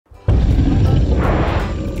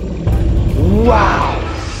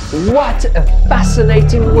What a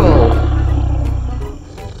fascinating world!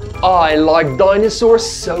 I like dinosaurs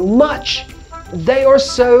so much. They are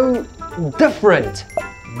so different.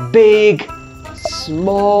 Big,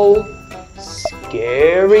 small,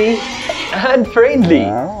 scary, and friendly.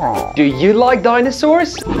 Do you like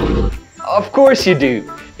dinosaurs? Of course you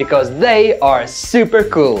do, because they are super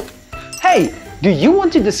cool. Hey, do you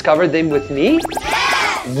want to discover them with me?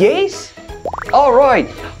 Yes? All right,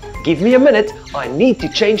 give me a minute. I need to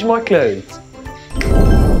change my clothes.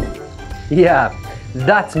 Yeah,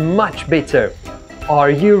 that's much better. Are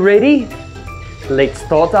you ready? Let's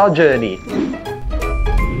start our journey.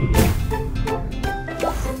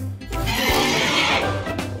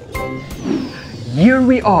 Here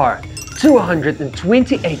we are,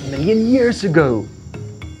 228 million years ago,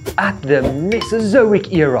 at the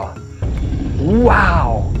Mesozoic era.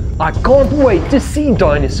 Wow! I can't wait to see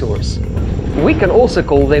dinosaurs. We can also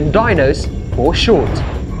call them dinos for short.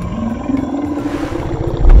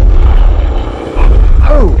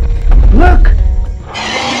 Oh, look!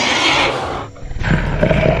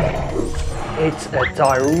 It's a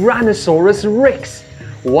Tyrannosaurus Rex,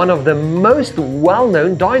 one of the most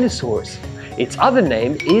well-known dinosaurs. Its other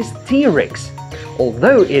name is T-Rex.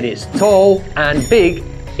 Although it is tall and big,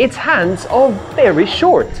 its hands are very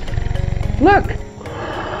short. Look!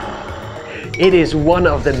 It is one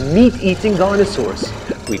of the meat-eating dinosaurs.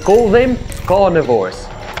 We call them carnivores.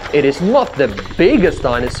 It is not the biggest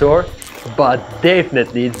dinosaur, but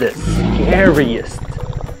definitely the scariest.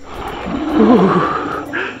 Ooh,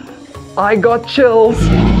 I got chills.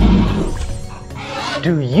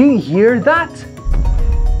 Do you hear that?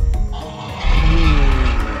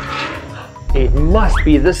 It must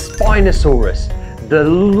be the Spinosaurus, the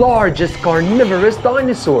largest carnivorous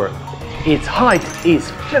dinosaur. Its height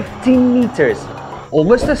is 15 meters,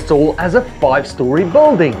 almost as tall as a 5-story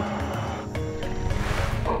building.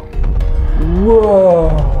 Whoa!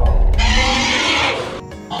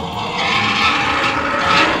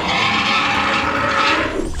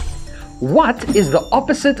 What is the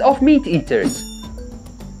opposite of meat eaters?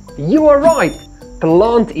 You are right,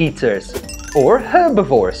 plant eaters or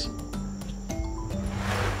herbivores.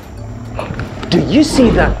 Do you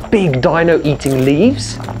see that big dino eating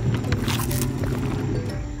leaves?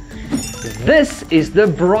 This is the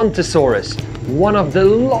Brontosaurus, one of the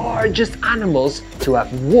largest animals to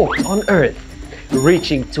have walked on Earth,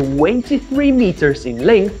 reaching 23 meters in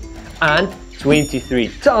length and 23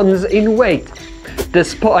 tons in weight.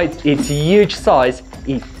 Despite its huge size,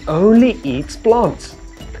 it only eats plants.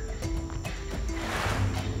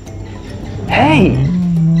 Hey!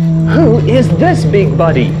 Who is this big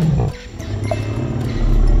buddy?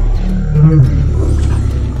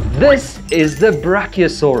 This is the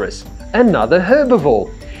Brachiosaurus, another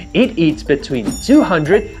herbivore. It eats between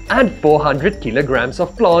 200 and 400 kilograms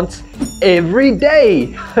of plants every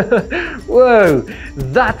day. Whoa,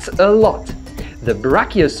 that's a lot. The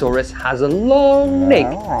Brachiosaurus has a long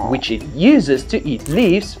neck, which it uses to eat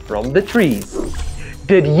leaves from the trees.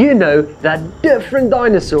 Did you know that different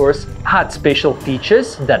dinosaurs had special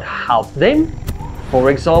features that helped them?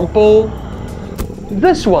 For example,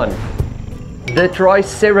 this one, the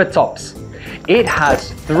Triceratops. It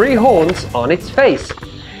has 3 horns on its face.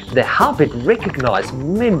 They help it recognize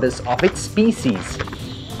members of its species.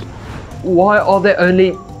 Why are there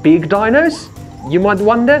only big dinos? You might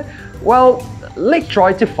wonder. Well, let's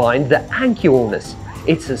try to find the Anchiornis.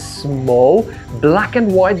 It's a small black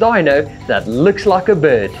and white dino that looks like a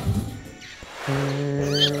bird.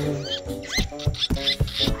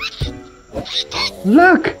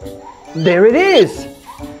 Look! There it is!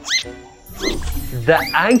 The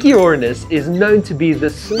Anchiornis is known to be the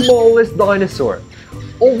smallest dinosaur.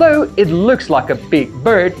 Although it looks like a big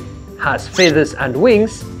bird, has feathers and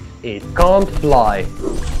wings, it can't fly.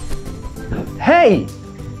 Hey!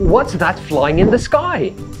 What's that flying in the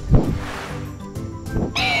sky?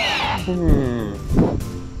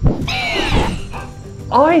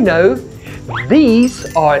 I know!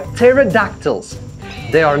 These are pterodactyls.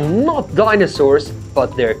 They are not dinosaurs,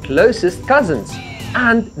 but they're closest cousins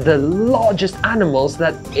and the largest animals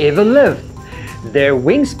that ever lived. Their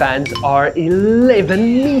wingspans are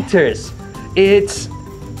 11 meters. It's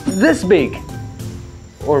this big.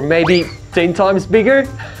 Or maybe 10 times bigger.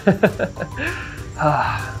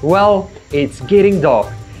 Well, it's getting dark.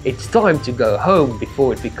 It's time to go home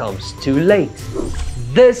before it becomes too late.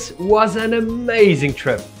 This was an amazing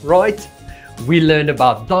trip, right? We learned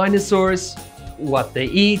about dinosaurs, what they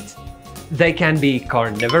eat. They can be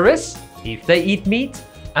carnivorous if they eat meat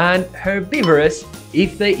and herbivorous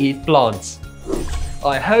if they eat plants.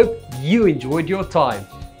 I hope you enjoyed your time.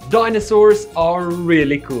 Dinosaurs are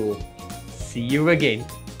really cool. See you again.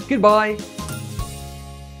 Goodbye.